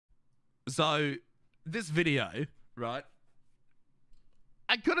So this video, right?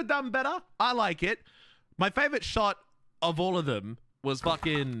 I could have done better. I like it. My favorite shot of all of them was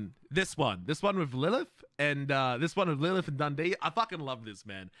fucking this one. This one with Lilith and this one with Lilith and Dundee. I fucking love this,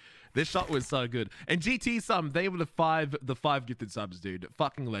 man. This shot was so good. And GT Sum, they were the five gifted subs, dude.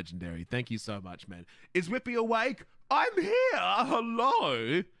 Fucking legendary. Thank you so much, man. Is Whippy awake? I'm here.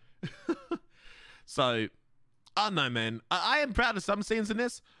 Hello. So, I don't know, man. I am proud of some scenes in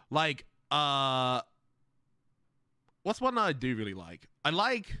this. Like, what's one I do really like? I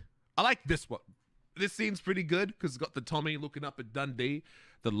like this one. This scene's pretty good because it's got the Tommy looking up at Dundee.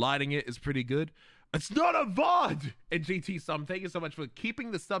 The lighting it is pretty good. It's not a VOD! And GT Sum, thank you so much for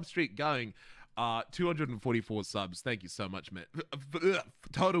keeping the sub streak going. 244 subs. Thank you so much, man.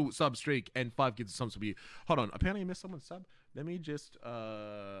 Total sub streak and 5 gifted subs for you. Hold on. Apparently I missed someone's sub. Let me just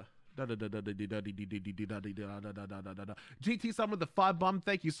GT Sum with the 5 bum.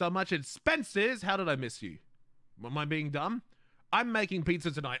 Thank you so much. And Spencer's, how did I miss you? Am I being dumb? I'm making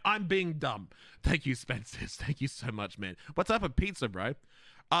pizza tonight. I'm being dumb. Thank you, Spencer's. Thank you so much, man. What type of pizza, bro?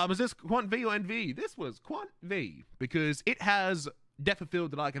 Is this Quant V or NV? This was Quant V because it has depth of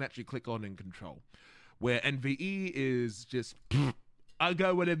field that I can actually click on and control. Where NVE is just I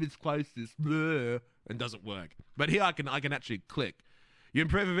go whatever's closest and doesn't work. But here I can actually click. You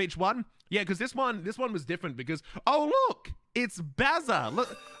improve of each one? Yeah, because this one was different because look, it's Bazza. Look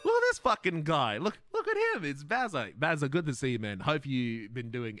at this fucking guy. Look at him. It's Bazza. Bazza, good to see you, man. Hope you've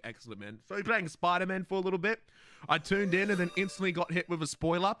been doing excellent, man. So you're playing Spider-Man for a little bit. I tuned in and then instantly got hit with a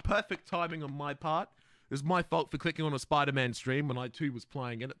spoiler. Perfect timing on my part. It was my fault for clicking on a Spider-Man stream when I too was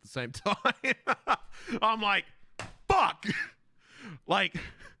playing it at the same time. I'm like, fuck. Like,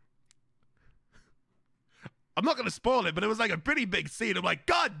 I'm not going to spoil it, but it was like a pretty big scene. I'm like,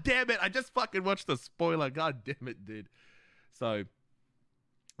 God damn it. I just fucking watched the spoiler. God damn it, dude. So,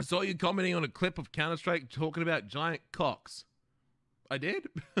 I saw you commenting on a clip of Counter-Strike talking about giant cocks. I did?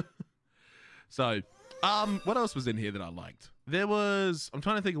 So, what else was in here that I liked? There was, I'm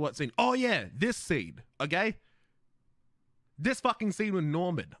trying to think of what scene. Oh, yeah, this scene, okay? This fucking scene with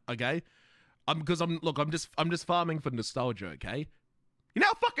Norman, okay? Because I'm just farming for nostalgia, okay? You know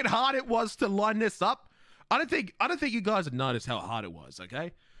how fucking hard it was to line this up? I don't think you guys have noticed how hard it was,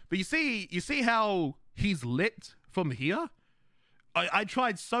 okay? But you see how he's lit from here? I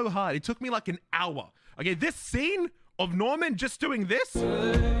tried so hard. It took me like an hour. Okay, this scene of Norman just doing this,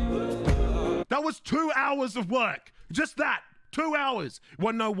 that was 2 hours of work. Just that, 2 hours.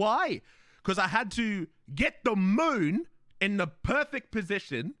 Wanna know why? Because I had to get the moon in the perfect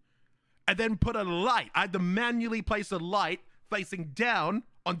position and then put a light. I had to manually place a light facing down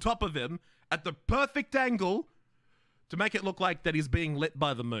on top of him at the perfect angle to make it look like that he's being lit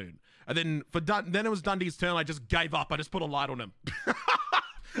by the moon. And then then it was Dundee's turn. I just gave up. I just put a light on him.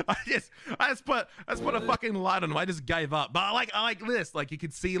 I just put a fucking light on him. I just gave up. But I like this. Like you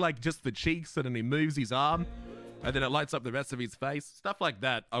can see like just the cheeks and then he moves his arm and then it lights up the rest of his face. Stuff like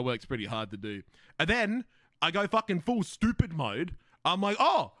that I worked pretty hard to do. And then I go fucking full stupid mode. I'm like,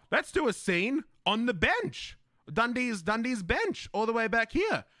 oh, let's do a scene on the bench. Dundee's bench all the way back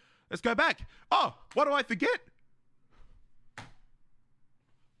here. Let's go back. Oh, what do I forget?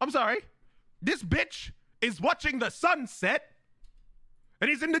 I'm sorry. This bitch is watching the sunset and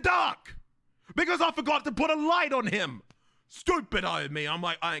he's in the dark because I forgot to put a light on him. Stupid of me. I'm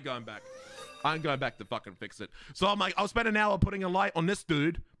like, I ain't going back. I ain't going back to fucking fix it. So I'm like, I'll spend an hour putting a light on this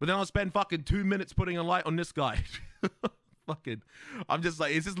dude, but then I'll spend fucking 2 minutes putting a light on this guy. Fucking, I'm just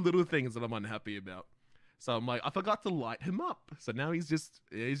like, it's just little things that I'm unhappy about. So I'm like, I forgot to light him up. So now he's just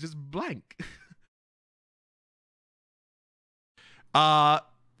blank. I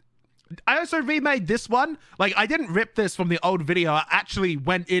also remade this one. Like, I didn't rip this from the old video. I actually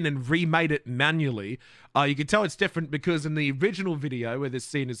went in and remade it manually. You can tell it's different because in the original video where this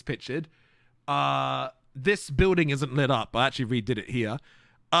scene is pictured, this building isn't lit up. I actually redid it here.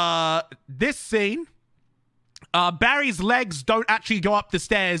 This scene, Barry's legs don't actually go up the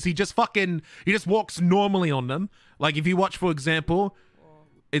stairs. He just walks normally on them. Like if you watch, for example,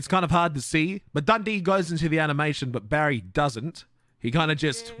 it's kind of hard to see, but Dundee goes into the animation, but Barry doesn't. He kind of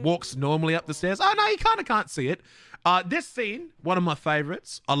just walks normally up the stairs. Oh no, you kind of can't see it. This scene, one of my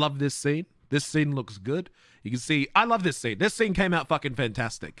favorites. I love this scene. This scene looks good. You can see, I love this scene. This scene came out fucking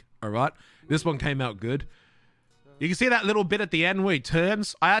fantastic. All right. This one came out good. You can see that little bit at the end where he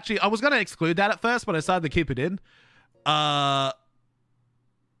turns. I was going to exclude that at first, but I decided to keep it in.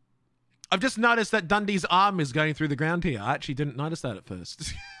 I've just noticed that Dundee's arm is going through the ground here. I actually didn't notice that at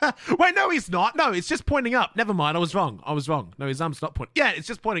first. Wait, no, he's not. No, it's just pointing up. Never mind. I was wrong. No, his arm's not pointing. Yeah, it's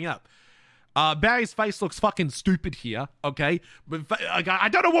just pointing up. Barry's face looks fucking stupid here, okay? But I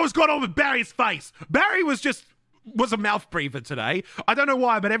don't know what was going on with Barry's face. Barry was a mouth breather today. I don't know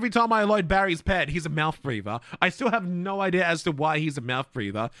why, but every time I load Barry's pet, he's a mouth breather. I still have no idea as to why he's a mouth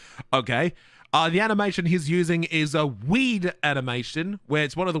breather, okay? The animation he's using is a weed animation, where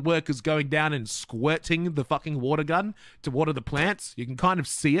it's one of the workers going down and squirting the fucking water gun to water the plants. You can kind of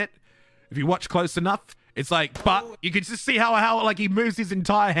see it if you watch close enough. It's like, but you can just see how like he moves his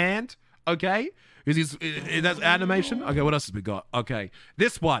entire hand, okay? Because that's animation. Okay, what else have we got? Okay,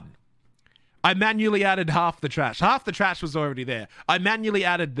 this one. I manually added half the trash. Half the trash was already there. I manually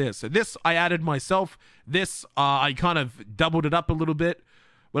added this. So this I added myself. This I kind of doubled it up a little bit.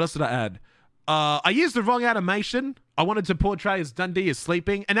 What else did I add? I used the wrong animation. I wanted to portray as Dundee is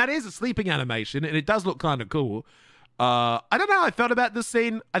sleeping, and that is a sleeping animation, and it does look kind of cool. I don't know how I felt about this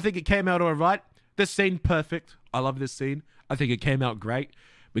scene. I think it came out all right. This scene, perfect. I love this scene. I think it came out great.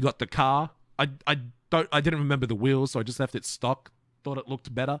 We got the car. I didn't remember the wheels, so I just left it stock. Thought it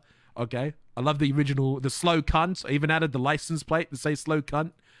looked better. Okay. I love the original, the slow cunt. I even added the license plate to say slow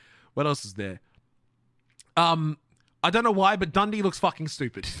cunt. What else is there? I don't know why, but Dundee looks fucking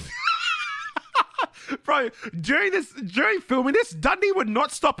stupid. Bro, during filming this, Dundee would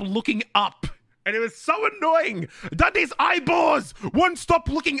not stop looking up. And it was so annoying. Dundee's eyeballs wouldn't stop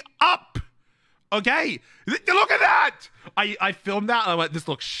looking up. Okay? Look at that! I filmed that and I went, this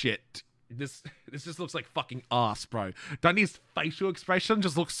looks shit. This just looks like fucking ass, bro. Dundee's facial expression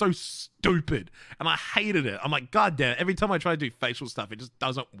just looks so stupid. And I hated it. I'm like, God damn it. Every time I try to do facial stuff, it just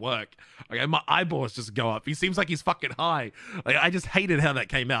doesn't work. Okay, my eyeballs just go up. He seems like he's fucking high. Like, I just hated how that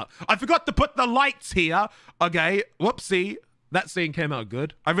came out. I forgot to put the lights here. Okay, whoopsie. That scene came out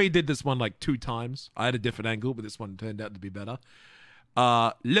good. I redid this one like 2 times. I had a different angle, but this one turned out to be better.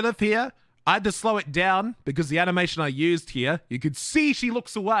 Lilith here. I had to slow it down because the animation I used here, you could see she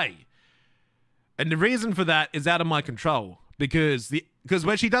looks away. And the reason for that is out of my control because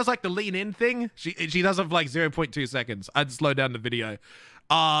when she does like the lean in thing, she does it for like 0.2 seconds. I had to slow down the video.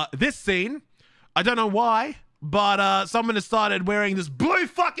 This scene, I don't know why, but someone has started wearing this blue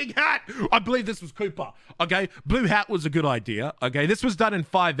fucking hat. I believe this was Cooper. Okay, blue hat was a good idea. Okay, this was done in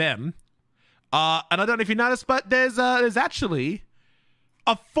 5M. And I don't know if you noticed, but there's actually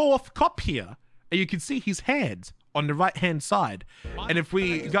a 4th cop here, and you can see his hands on the right hand side. And if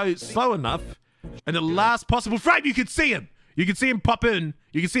we go slow enough, and the last possible frame, you can see him. You can see him pop in.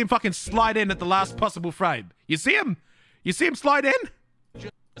 You can see him fucking slide in at the last possible frame. You see him? You see him slide in?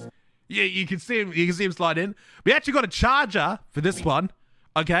 Yeah, you can see him. You can see him slide in. We actually got a charger for this one.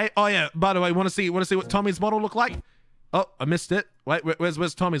 Okay. Oh yeah. By the way, want to see what Tommy's model look like? Oh, I missed it. Wait,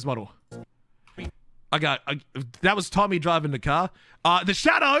 where's Tommy's model? Okay, that was Tommy driving the car. The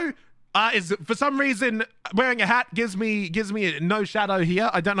shadow is for some reason wearing a hat gives me no shadow here.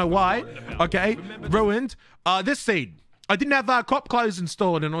 I don't know why. Okay, ruined. This scene, I didn't have cop clothes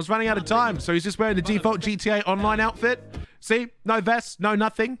installed and I was running out of time, so he's just wearing the default GTA Online outfit. See, no vest, no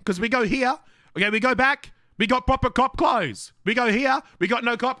nothing. Because we go here, okay, we go back, we got proper cop clothes. We go here, we got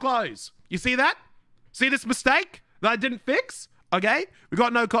no cop clothes. You see that? See this mistake that I didn't fix? Okay, we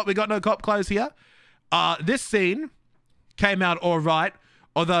got no cop clothes here. This scene came out all right,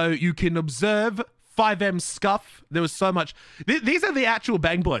 although you can observe 5M scuff. There was so much. These are the actual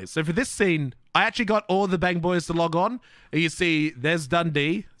Bang Boys. So for this scene, I actually got all the Bang Boys to log on. And you see, there's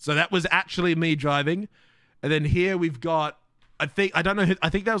Dundee. So that was actually me driving. And then here we've got, I think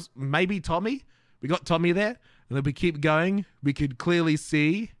that was maybe Tommy. We got Tommy there. And then we keep going. We could clearly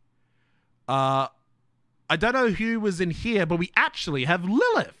see. I don't know who was in here, but we actually have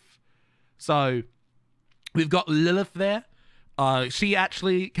Lilith. So we've got Lilith there. She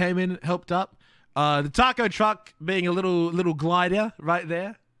actually came in, helped up. The taco truck being a little glider right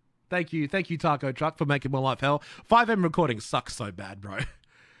there. Thank you, taco truck, for making my life hell. 5M recording sucks so bad,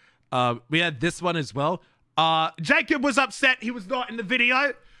 bro. We had this one as well. Jacob was upset he was not in the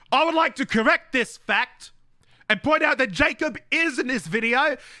video. I would like to correct this fact and point out that Jacob is in this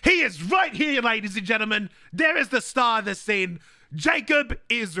video. He is right here, ladies and gentlemen. There is the star of the scene. Jacob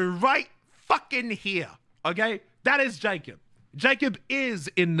is right fucking here. Okay? That is Jacob. Jacob is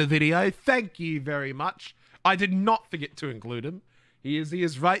in the video. Thank you very much. I did not forget to include him. He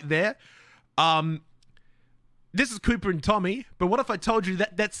is right there. This is Cooper and Tommy, but what if I told you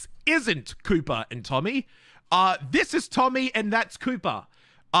that isn't Cooper and Tommy? This is Tommy and that's Cooper.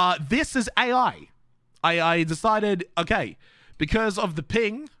 This is AI. I decided, okay, because of the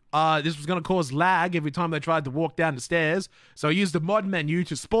ping, this was going to cause lag every time they tried to walk down the stairs. So I used the mod menu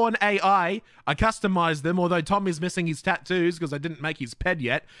to spawn AI. I customized them, although Tommy's missing his tattoos because I didn't make his ped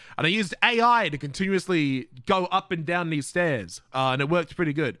yet. And I used AI to continuously go up and down these stairs. And it worked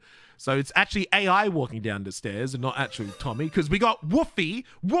pretty good. So it's actually AI walking down the stairs and not actually Tommy, because we got Woofy.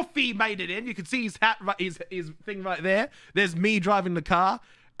 Woofy made it in. You can see his hat, his thing right there. There's me driving the car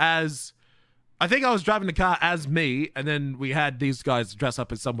as... I think I was driving the car as me, and then we had these guys dress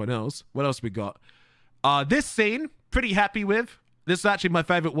up as someone else. What else we got? This scene, pretty happy with. This is actually my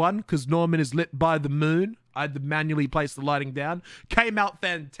favorite one, because Norman is lit by the moon. I had to manually place the lighting down. Came out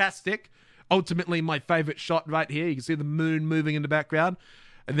fantastic. Ultimately, my favorite shot right here. You can see the moon moving in the background.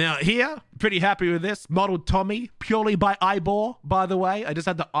 And now here, pretty happy with this. Modeled Tommy, purely by eyeball, by the way. I just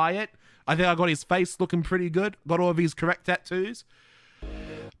had to eye it. I think I got his face looking pretty good. Got all of his correct tattoos.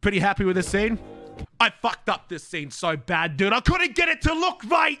 Pretty happy with this scene. I fucked up this scene so bad, dude. I couldn't get it to look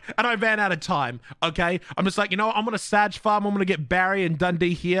right, and I ran out of time, okay? I'm just like, you know what? I'm gonna Sag Farm. I'm gonna get Barry and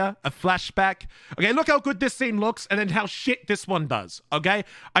Dundee here, a flashback. Okay, look how good this scene looks, and then how shit this one does, okay?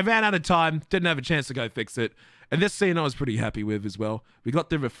 I ran out of time, didn't have a chance to go fix it. And this scene I was pretty happy with as well. We got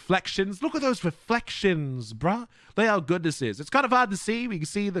the reflections. Look at those reflections, bruh. Look how good this is. It's kind of hard to see. We can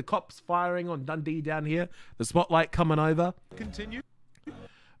see the cops firing on Dundee down here. The spotlight coming over. Continue.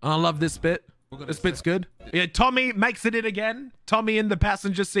 I love this bit. This bit's good. Yeah, Tommy makes it in again. Tommy in the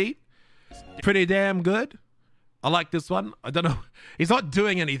passenger seat. Pretty damn good. I like this one. I don't know. He's not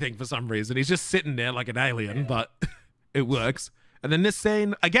doing anything for some reason. He's just sitting there like an alien, but it works. And then this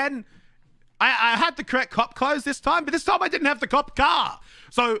scene, again, I had the correct cop clothes this time, but this time I didn't have the cop car.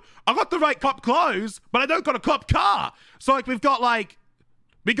 So I got the right cop clothes, but I don't got a cop car. So like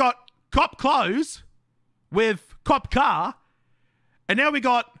we got cop clothes with cop car, and now we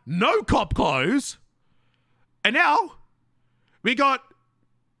got no cop clothes, and now we got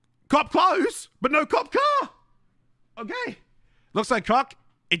cop clothes, but no cop car. Okay. Looks like Croc.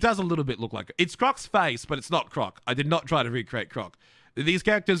 It does a little bit look like it. It's Croc's face, but it's not Croc. I did not try to recreate Croc. These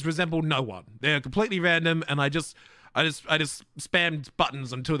characters resemble no one. They're completely random, and I just spammed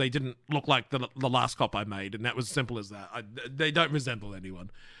buttons until they didn't look like the last cop I made, and that was simple as that. They don't resemble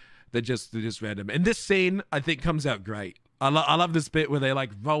anyone. They're just random. And this scene, I think, comes out great. I love this bit where they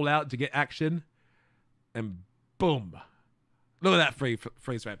like roll out to get action, and boom. Look at that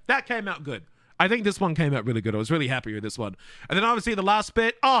freeze frame. That came out good. I think this one came out really good. I was really happy with this one. And then obviously the last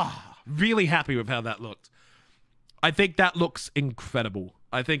bit, really happy with how that looked. I think that looks incredible.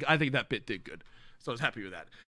 I think that bit did good. So I was happy with that.